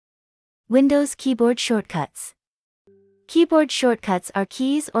Windows keyboard shortcuts. Keyboard shortcuts are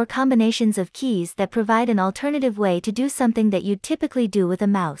keys or combinations of keys that provide an alternative way to do something that you'd typically do with a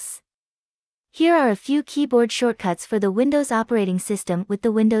mouse. Here are a few keyboard shortcuts for the Windows operating system with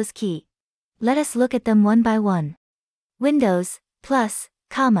the Windows key. Let us look at them one by one. Windows, plus,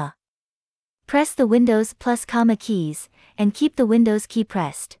 comma. Press the Windows plus comma keys, and keep the Windows key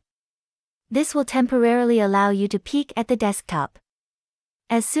pressed. This will temporarily allow you to peek at the desktop.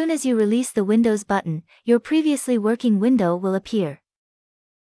 As soon as you release the Windows button, your previously working window will appear.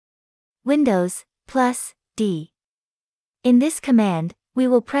 Windows, plus, D. In this command, we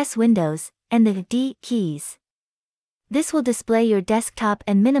will press Windows, and the D keys. This will display your desktop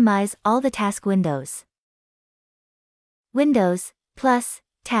and minimize all the task windows. Windows, plus,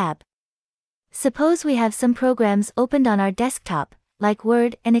 Tab. Suppose we have some programs opened on our desktop, like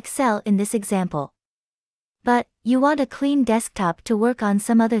Word and Excel in this example. But, you want a clean desktop to work on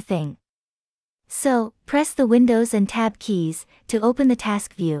some other thing. So, press the Windows and Tab keys to open the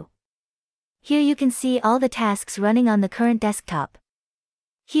task view. Here you can see all the tasks running on the current desktop.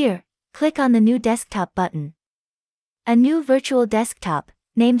 Here, click on the New Desktop button. A new virtual desktop,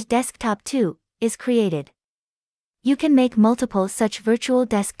 named Desktop 2, is created. You can make multiple such virtual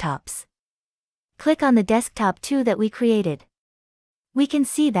desktops. Click on the Desktop 2 that we created. We can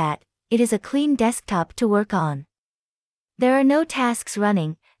see that it is a clean desktop to work on. There are no tasks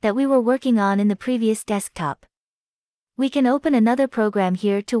running that we were working on in the previous desktop. We can open another program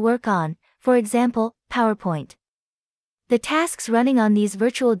here to work on, for example, PowerPoint. The tasks running on these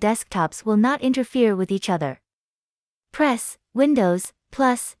virtual desktops will not interfere with each other. Press Windows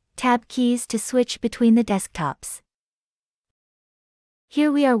plus Tab keys to switch between the desktops. Here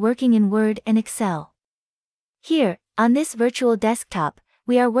we are working in Word and Excel. Here, on this virtual desktop,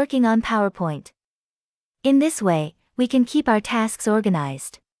 we are working on PowerPoint. In this way, we can keep our tasks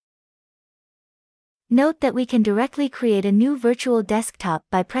organized. Note that we can directly create a new virtual desktop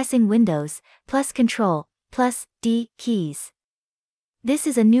by pressing Windows plus Ctrl plus D keys. This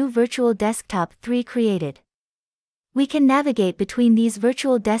is a new virtual desktop 3 created. We can navigate between these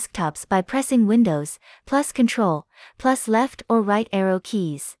virtual desktops by pressing Windows plus Ctrl plus left or right arrow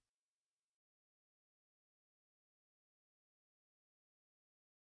keys.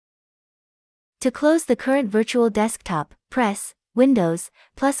 To close the current virtual desktop, press Windows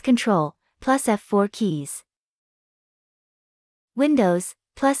plus Ctrl plus F4 keys. Windows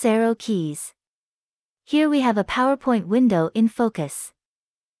plus arrow keys. Here we have a PowerPoint window in focus.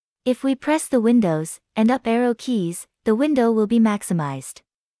 If we press the Windows and up arrow keys, the window will be maximized.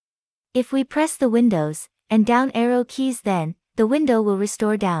 If we press the Windows and down arrow keys, then the window will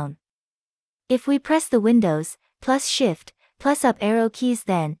restore down. If we press the Windows plus Shift plus up arrow keys,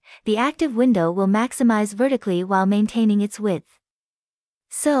 then the active window will maximize vertically while maintaining its width.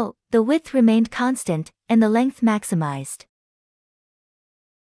 So, the width remained constant and the length maximized.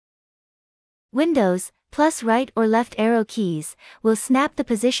 Windows plus right or left arrow keys will snap the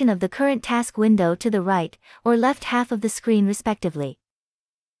position of the current task window to the right or left half of the screen respectively.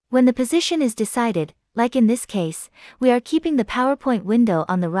 When the position is decided, like in this case, we are keeping the PowerPoint window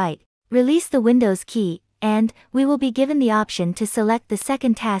on the right, release the Windows key, and we will be given the option to select the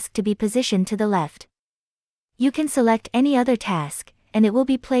second task to be positioned to the left. You can select any other task, and it will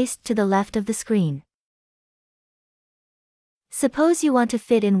be placed to the left of the screen. Suppose you want to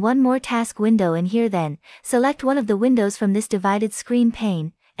fit in one more task window in here, then select one of the windows from this divided screen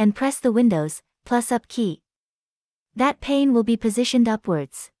pane, and press the Windows plus up key. That pane will be positioned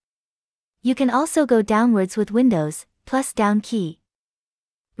upwards. You can also go downwards with Windows plus down key.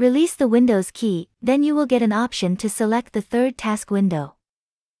 Release the Windows key, then you will get an option to select the third task window.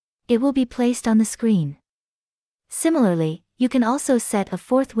 It will be placed on the screen. Similarly, you can also set a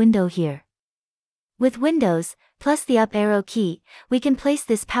fourth window here. With Windows plus the up arrow key, we can place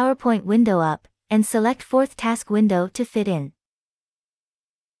this PowerPoint window up, and select fourth task window to fit in.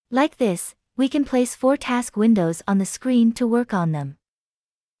 Like this, we can place 4 task windows on the screen to work on them.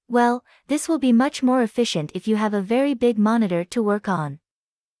 Well, this will be much more efficient if you have a very big monitor to work on.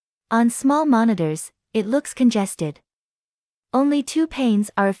 On small monitors, it looks congested. Only 2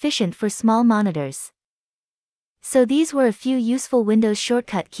 panes are efficient for small monitors. So these were a few useful Windows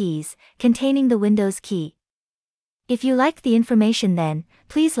shortcut keys, containing the Windows key. If you liked the information, then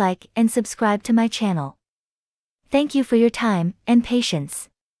please like and subscribe to my channel. Thank you for your time and patience.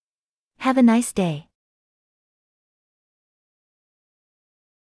 Have a nice day.